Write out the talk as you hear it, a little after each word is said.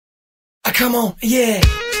come on, yeah.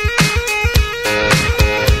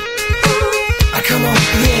 Come on,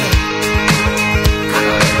 yeah.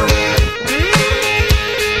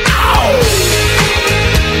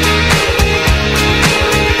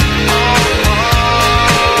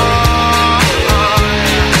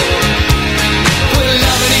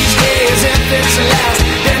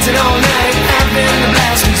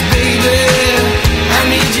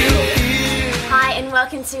 Hi and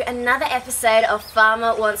welcome to another episode of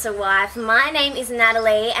Farmer Wants a Wife. My name is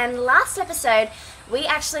Natalie, and last episode we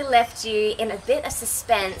actually left you in a bit of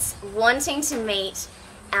suspense, wanting to meet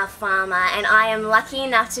our farmer, and I am lucky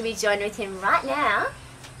enough to be joined with him right now.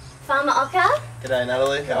 Farmer Ocker. G'day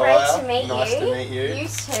Natalie, how are you? Great to meet you. Nice to meet you. You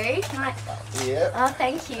too. Can I... Yep. Oh,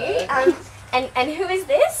 thank you. And who is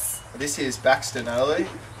this? This is Baxter, Natalie.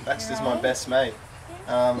 Baxter's my best mate.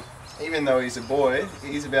 Even though he's a boy,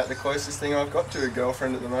 he's about the closest thing I've got to a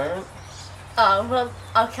girlfriend at the moment. Oh, well,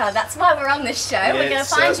 okay, that's why we're on this show. Yeah, we're going to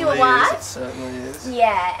find you a wife. It certainly is.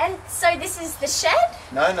 Yeah, and so this is the shed?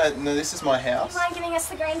 No, this is my house. Do you mind giving us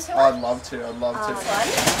the grand tour? I'd love to.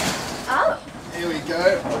 Oh. Here we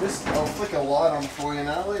go. I'll flick a light on for you,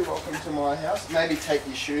 Natalie. Welcome to my house. Maybe take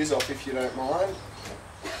your shoes off if you don't mind.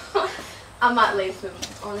 I might leave them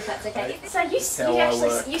on if that's okay. So you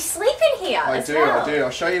sleep in here I as do. well? I do. I'll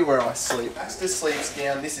show you where I sleep. Baxter sleeps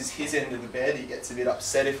down. This is his end of the bed. He gets a bit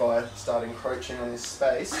upset if I start encroaching on his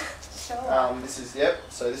space. Sure.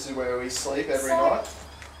 So this is where we sleep every night.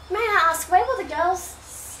 May I ask, where will the girls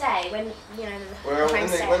stay when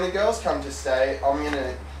When the girls come to stay, I'm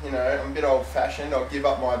gonna, I'm a bit old-fashioned. I'll give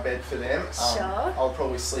up my bed for them. Sure. I'll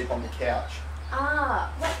probably sleep on the couch. Ah,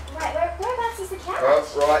 whereabouts is the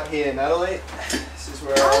couch? Right here, Natalie. This is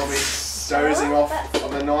where I'll be dozing off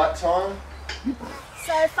on the night time.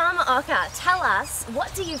 So, Farmer Ocker, tell us,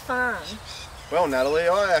 what do you farm? Well, Natalie,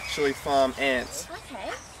 I actually farm ants.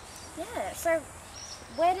 Okay. Yeah. So,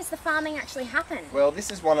 where does the farming actually happen? Well, this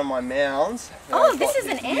is one of my mounds. Oh, this is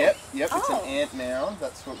an ant? Yep, it's an ant mound.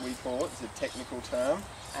 That's what we call it. It's a technical term.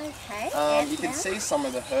 Okay. You can see some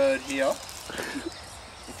of the herd here.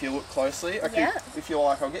 If you look closely, if you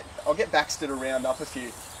like, I'll get Baxter to round up a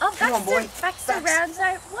few. Oh, come on, boy. Baxter round.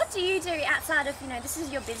 So, what do you do outside of this is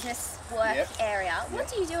your business work area? What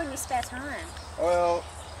do you do in your spare time? Well,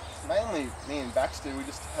 mainly me and Baxter. We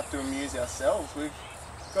just have to amuse ourselves. We've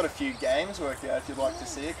got a few games worked out. If you'd like to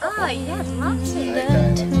see a couple. Oh yeah, I'd love to.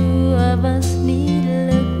 Okay. The two of us need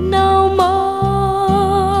look no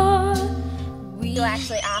more. You're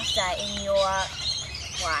actually after in your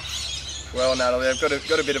wife. Well, Natalie, I've got a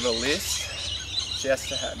bit of a list. She has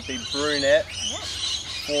to be brunette,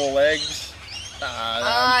 4 legs.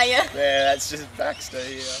 Yeah, that's just Baxter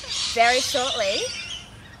here. Very shortly,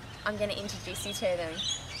 I'm going to introduce you to them.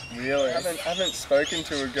 Really? I haven't spoken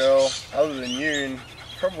to a girl other than you in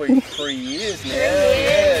probably 3 years now. 3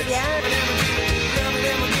 years, yeah.